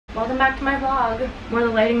Welcome back to my vlog, where the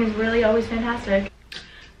lighting is really always fantastic.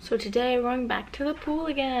 So today we're going back to the pool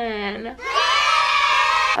again.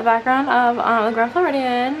 A background of the Grand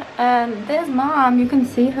Floridian, and there's Mom. You can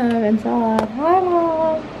see her inside. Hi,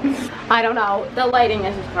 Mom. I don't know. The lighting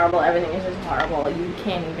is just horrible. Everything is just horrible. You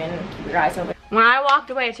can't even keep your eyes open. When I walked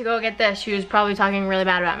away to go get this, she was probably talking really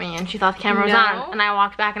bad about me, and she thought the camera was on. And I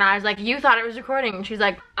walked back, and I was like, "You thought it was recording?" And she's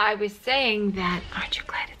like, "I was saying that. Aren't you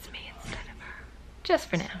glad it's me instead of her? Just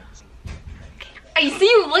for now." Okay. I see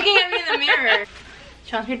you looking at me in the mirror.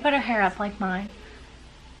 She wants me to put her hair up like mine.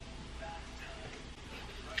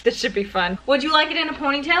 This should be fun. Would you like it in a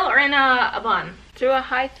ponytail or in a bun? Do a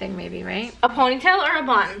high thing maybe, right? A ponytail or a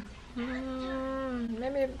bun?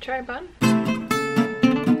 Maybe try a bun.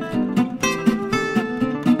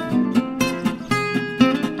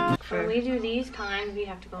 When we do these kinds, we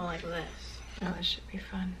have to go like this. Oh, this should be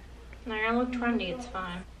fun. Now you're gonna look trendy, it's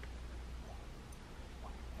fine.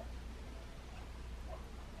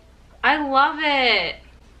 I love it!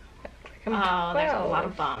 Oh, there's a lot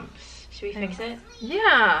of bumps. Should we fix it?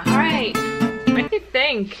 Yeah. All right. What do you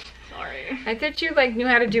think? Sorry. I thought you like knew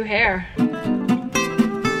how to do hair.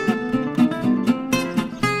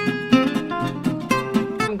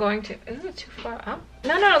 I'm going to. Isn't it too far up?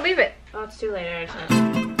 No, leave it. Oh, it's too late.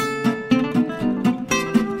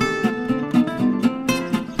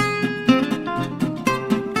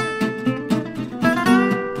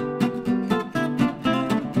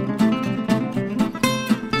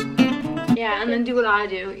 Yeah, and then do what I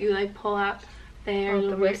do. You like pull out the hairs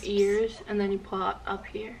over your ears, and then you pull out up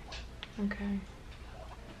here. Okay.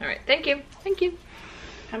 All right. Thank you. Thank you.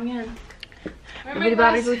 Come again. Everybody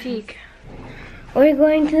Bobby Boutique. We're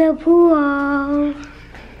going to the pool.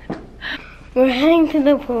 We're heading to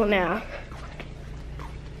the pool now.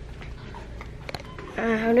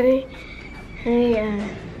 How do we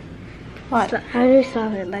What? How do we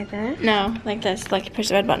stop it? Like that? No, like this. Like push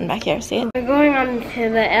the red button back here. See it? We're going on to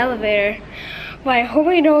the elevator. But I hope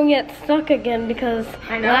we don't get stuck again because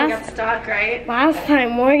I know we got stuck, right? Last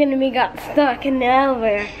time Morgan and me got stuck in the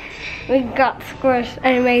elevator. We got squished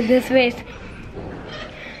and made this face.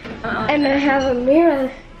 And I have a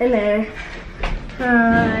mirror in there.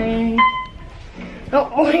 Hi.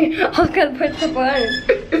 Oh, wait, I was gonna push the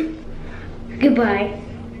button. Goodbye.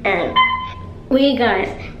 And we guys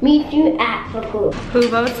meet you at the pool. Who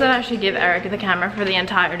votes that I should give Eric the camera for the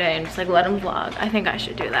entire day and just like let him vlog? I think I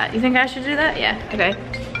should do that. You think I should do that? Yeah, okay.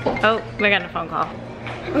 Oh, we're getting a phone call.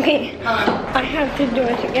 Okay, I have to do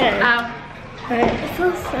it again. It's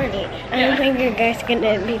so sunny. I don't think you guys are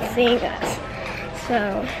gonna be seeing us.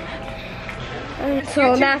 So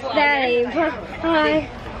that's Daddy. Hi.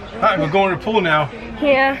 Hi, we're going to the pool now.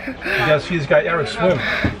 Yeah. You gotta see this guy Erik swim.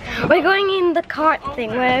 We're going in the cart thing,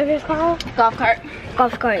 whatever it's called. Golf cart.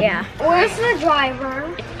 Golf cart, yeah. Where's the driver?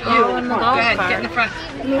 You in the golf cart. Get in the front.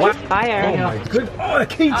 What? Bye, Eric. Oh my good. Oh, the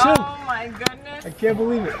key too. Oh my goodness. I can't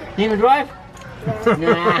believe it. You even drive?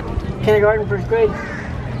 Nah. Kindergarten, first grade.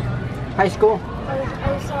 High school?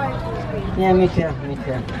 I'm sorry. Yeah, me too. Me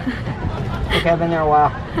too. Okay, I've been there a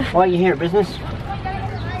while. Why are you here? Business?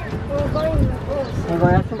 We're going to the pool. You're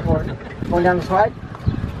going out to the port. Going down the slide?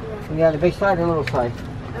 Yeah, the big slide or the little slide?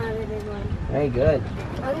 The big one. Very good.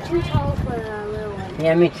 I'm too tall for the little one.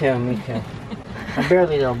 Yeah, me too. Me too.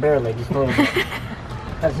 Barely though, barely. Just a little bit.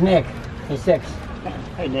 That's Nick. He's 6.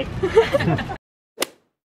 Hey, Nick.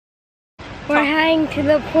 We're heading to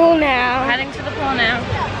the pool now. Heading to the pool now.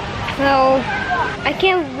 So I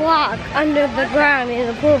can't walk under the ground in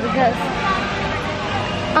the pool because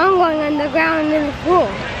I'm going underground in the pool.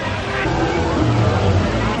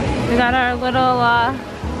 We got our little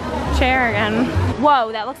chair again.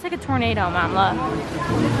 Whoa, that looks like a tornado, Mom, look.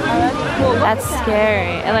 Oh, that's cool. That's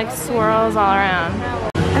scary. It like swirls all around.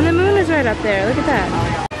 And the moon is right up there, look at that.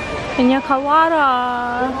 Piña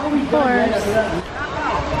colada, of course.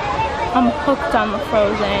 I'm hooked on the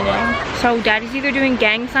frozen. So Daddy's either doing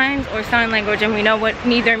gang signs or sign language, and we know what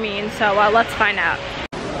neither means, so let's find out.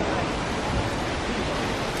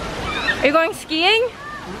 Are you going skiing?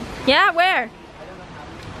 Yeah, where?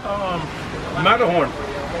 Matterhorn.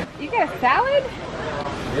 You got a salad?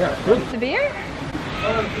 Yeah, good. The beer?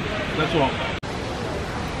 That's all.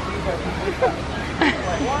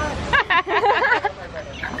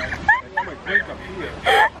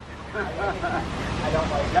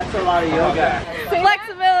 That's a lot of yoga.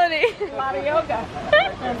 Flexibility. A lot of yoga.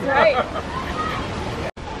 That's right.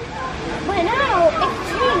 But now it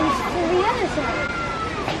changed to the other side.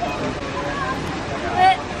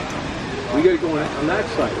 We gotta go on that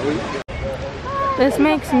side. This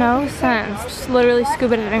makes no sense. Just literally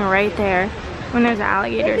scuba diving right there when there's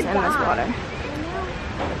alligators in this water.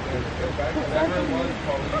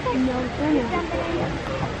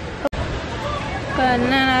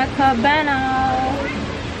 Banana cabana.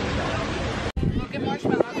 Look at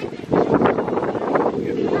marshmallows.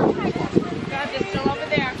 God, they're still over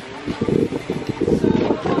there.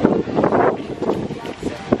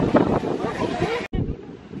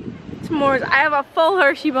 S'mores. I have a full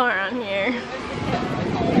Hershey bar on here.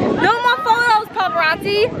 No more photos,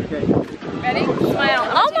 paparazzi. Ready? Smile.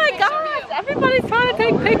 Oh my gosh, everybody's trying to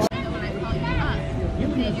take pictures.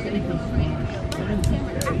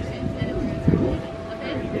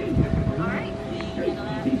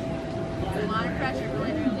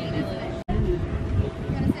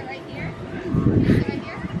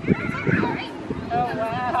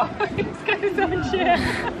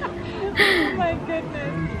 Oh my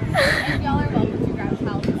goodness. Y'all are welcome to grab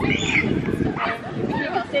towels. You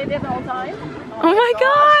can stay there the whole time. Oh my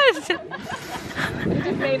gosh! You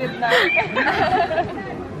just made it nice.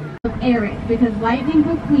 Erik, because Lightning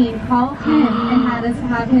McQueen called him and had us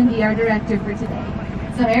have him be our director for today.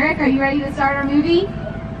 So Erik, are you ready to start our movie?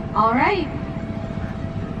 All right.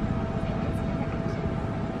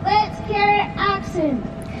 Let's get action.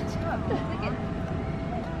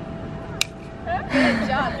 Good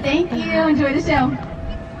job. Thank you. Enjoy the show.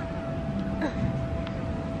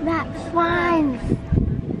 That's swines.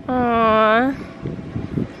 Aww.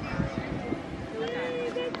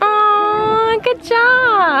 Aww, good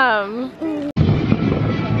job.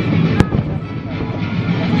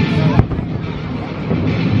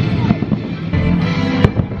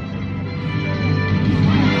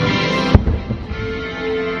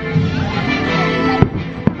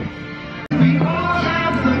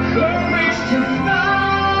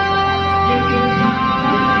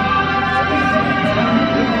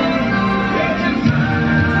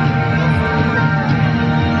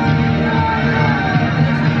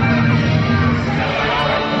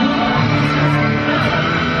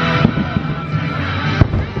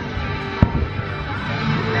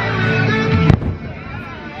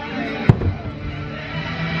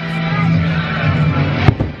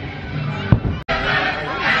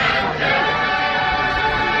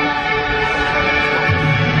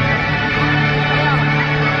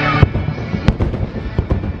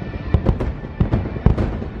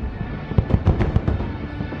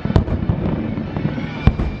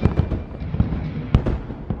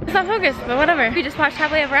 It's not focused, but whatever. We just watched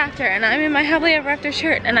Happily Ever After, and I'm in my Happily Ever After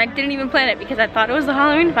shirt, and I didn't even plan it because I thought it was the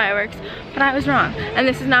Halloween fireworks, but I was wrong. And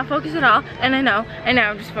this is not focused at all, and I know,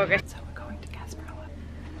 I'm just focused. So we're going to Gasparilla.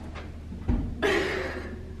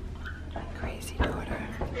 Crazy daughter.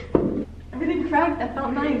 Everything cracked, that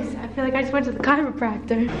felt nice. I feel like I just went to the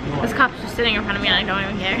chiropractor. This cop's just sitting in front of me and I don't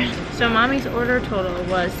even care. So mommy's order total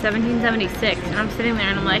was $17.76, and I'm sitting there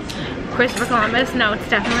and I'm like, Christopher Columbus? No, it's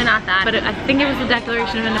definitely not that. But I think it was the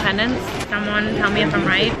Declaration of Independence. Someone tell me if I'm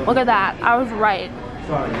right. Look at that, I was right.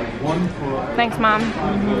 Thanks, Mom.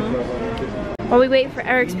 While we wait for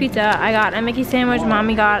Eric's pizza, I got a Mickey sandwich,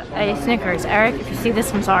 Mommy got a Snickers. Eric, if you see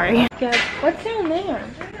this, I'm sorry. Good. What's down there?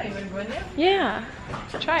 Yeah.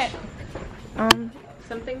 Try it.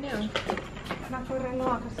 Something new.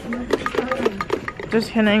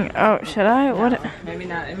 Just kidding. Oh, should I? What? Maybe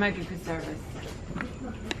not. It might be good service.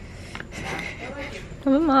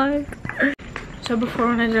 Oh my. So before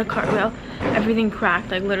when I did a cartwheel, everything cracked.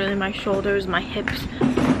 Like literally my shoulders, my hips,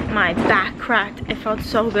 my back cracked. It felt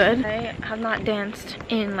so good. I have not danced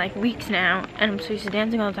in like weeks now, and I'm so used to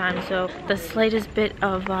dancing all the time. So the slightest bit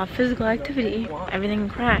of physical activity, everything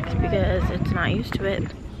cracked because it's not used to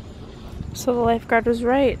it. So the lifeguard was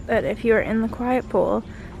right that if you're in the quiet pool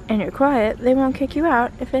and you're quiet, they won't kick you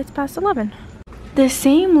out if it's past 11. The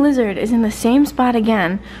same lizard is in the same spot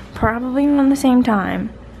again, probably around the same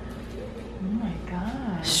time. Oh my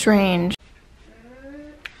god. Strange.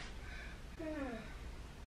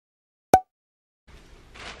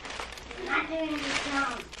 Not doing the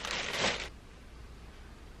sound.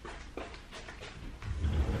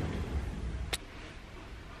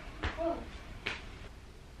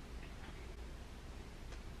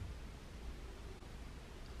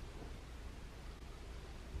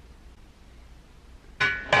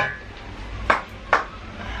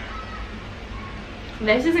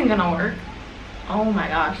 This isn't gonna work. Oh my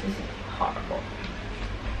gosh, this is horrible.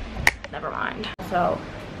 Never mind. So,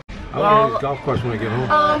 I'll go to the golf course when I get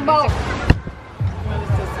home.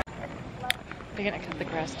 They're gonna cut the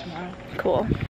grass tomorrow. Cool.